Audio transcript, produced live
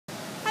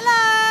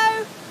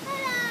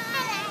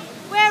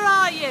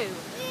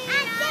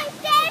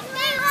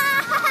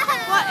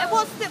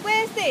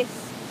Where's this?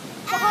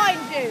 Behind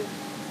you.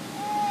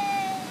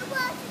 The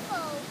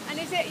waterfall. And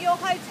is it your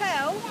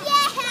hotel?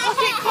 Yeah.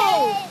 What's it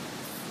called?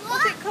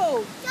 What's it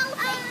called?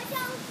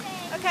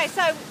 Dolphin. Okay,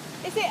 so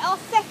is it our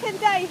second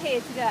day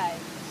here today?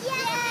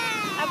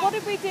 Yeah. And what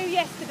did we do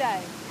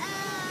yesterday?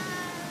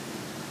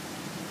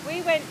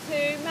 We went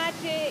to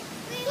Magic.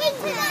 We went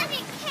to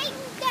Magic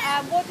Kingdom.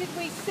 And what did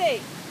we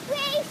see?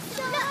 We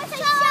saw a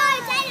show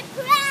and a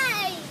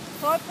parade.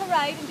 For a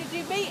parade. And did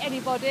you meet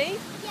anybody?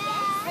 Yeah.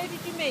 Who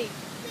did you meet?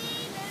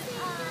 We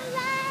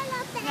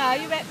No,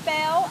 you met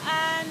Belle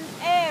and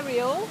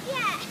Ariel.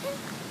 Yeah.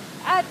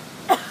 And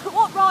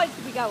what rides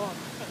did we go on?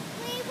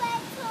 We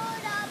went to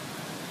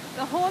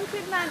The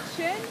Haunted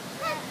Mansion.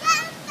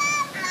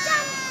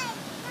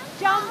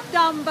 Jump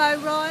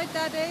Dumbo ride,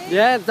 that is.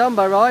 Yeah,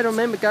 Dumbo ride. I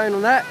remember going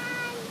on that.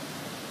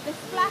 The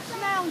Splash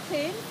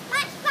Mountain.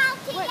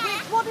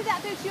 What did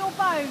that do to your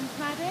bones,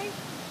 Maddie?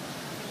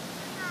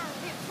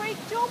 It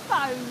freaked your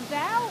bones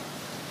out.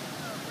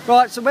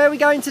 Right, so where are we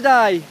going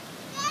today?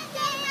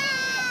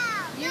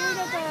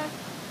 Universe.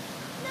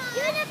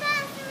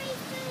 University.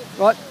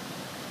 Right,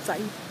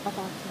 say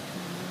bye-bye.